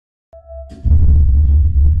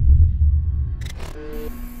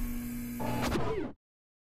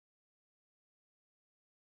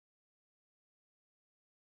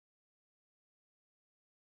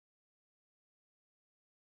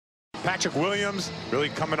Patrick Williams, really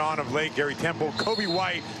coming on of late. Gary Temple, Kobe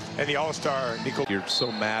White, and the All-Star Nico. You're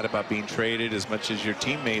so mad about being traded as much as your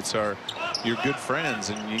teammates are your good friends,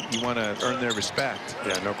 and you want to earn their respect.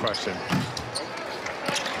 Yeah, no question.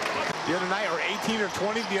 The other night, or 18 or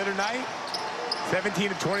 20 the other night, 17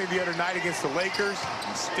 and 20 the other night against the Lakers,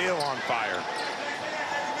 and still on fire.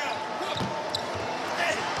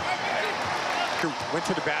 Went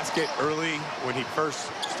to the basket early when he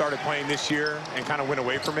first started playing this year and kind of went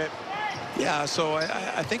away from it. Yeah, so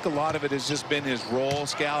I think a lot of it has just been his role,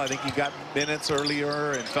 Scal. I think he got minutes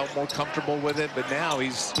earlier and felt more comfortable with it, but now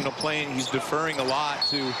he's, playing, he's deferring a lot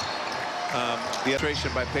to the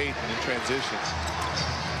penetration by Payton in transition.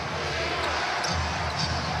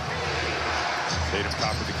 Tatum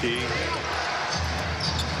top of the key.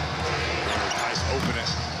 Nice, open it.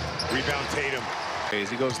 Rebound Tatum.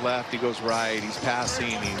 He goes left, he goes right, he's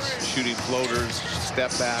passing, he's shooting floaters, step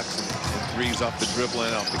backs, and threes off the dribble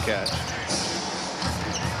and off the catch.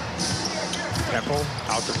 Temple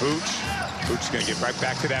out to Vooch. Vooch is going to get right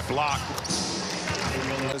back to that block.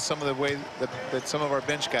 Some of the way that some of our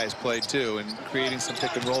bench guys played too, and creating some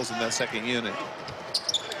pick and rolls in that second unit.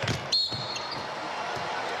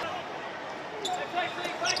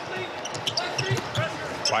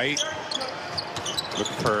 White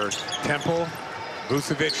looking for Temple.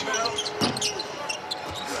 Vucevic.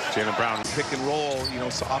 Jaylen Brown. Pick and roll,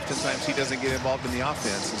 so oftentimes he doesn't get involved in the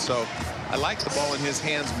offense. And so I like the ball in his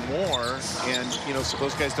hands more. And, so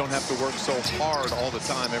those guys don't have to work so hard all the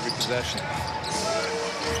time, every possession.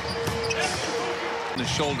 And the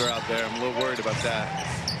shoulder out there, I'm a little worried about that.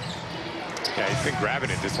 Yeah, he's been grabbing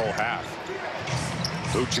it this whole half.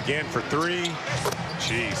 Vooch again for three.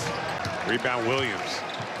 Jeez. Rebound Williams.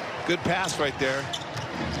 Good pass right there.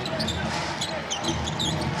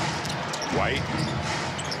 White.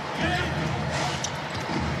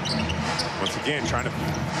 Once again, trying to...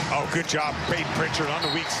 Oh, good job. Peyton Pritchard on the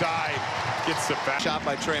weak side. Gets the back. Shot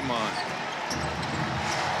by Draymond.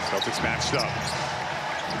 Celtics matched up.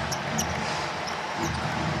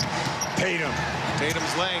 Tatum.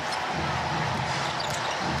 Tatum's length.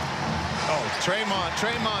 Oh,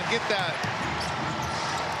 Draymond, get that.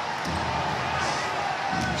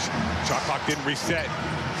 Shot clock didn't reset.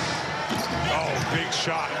 Oh, big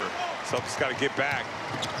shot. Celtics got to get back.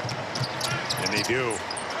 And they do.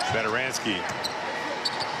 Satoransky.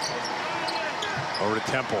 Over to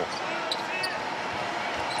Temple.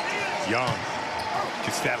 Young.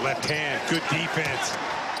 Gets that left hand. Good defense.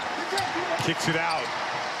 Kicks it out.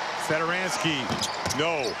 Satoransky.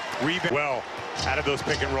 No. Rebound. Well, out of those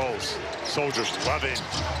pick and rolls. Soldiers loving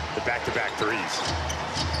the back-to-back threes.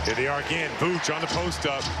 Here they are again. Vooch on the post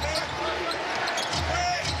up.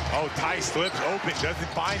 Oh, Ty slips open,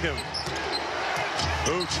 doesn't find him.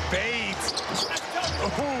 Vooch fades.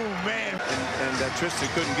 Oh, man. And Tristan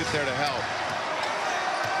couldn't get there to help.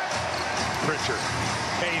 Pritchard.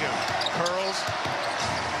 Tatum. Curls.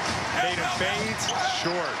 Tatum fades.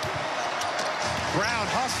 Short. Brown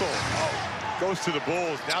hustle. Oh, goes to the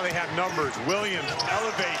Bulls. Now they have numbers. Williams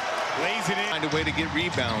elevate. Lays it in. Find a way to get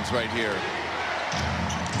rebounds right here.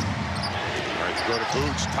 All right, go to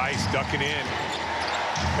Vooch. Tice ducking in.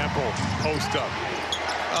 Temple, post up.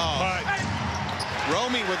 Oh, but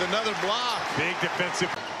Romy with another block. Big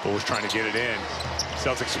defensive. Bulls trying to get it in.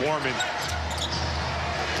 Celtics swarming.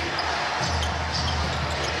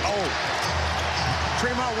 Oh,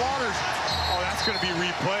 Draymond Waters. Oh, that's going to be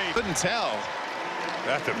replayed. Couldn't tell.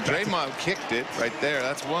 Draymond kicked it right there.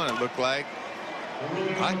 That's one, it looked like.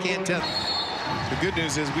 I can't tell. The good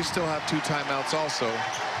news is we still have 2 timeouts also.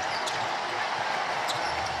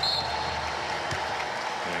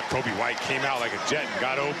 Kobe White came out like a jet and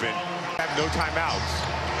got open. Have no timeouts.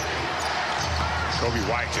 Kobe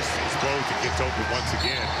White just explodes and gets open once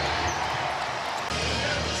again.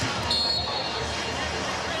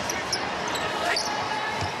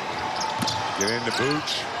 Get into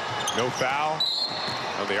Vooch. No foul.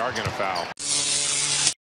 No, they are going to foul.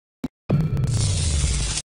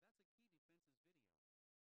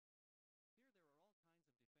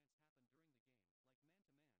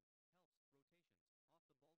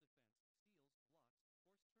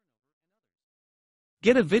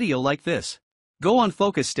 Get a video like this. Go on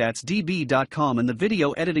focusstats.db.com in the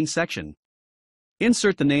video editing section.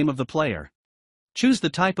 Insert the name of the player. Choose the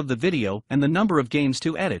type of the video and the number of games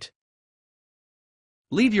to edit.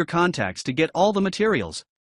 Leave your contacts to get all the materials.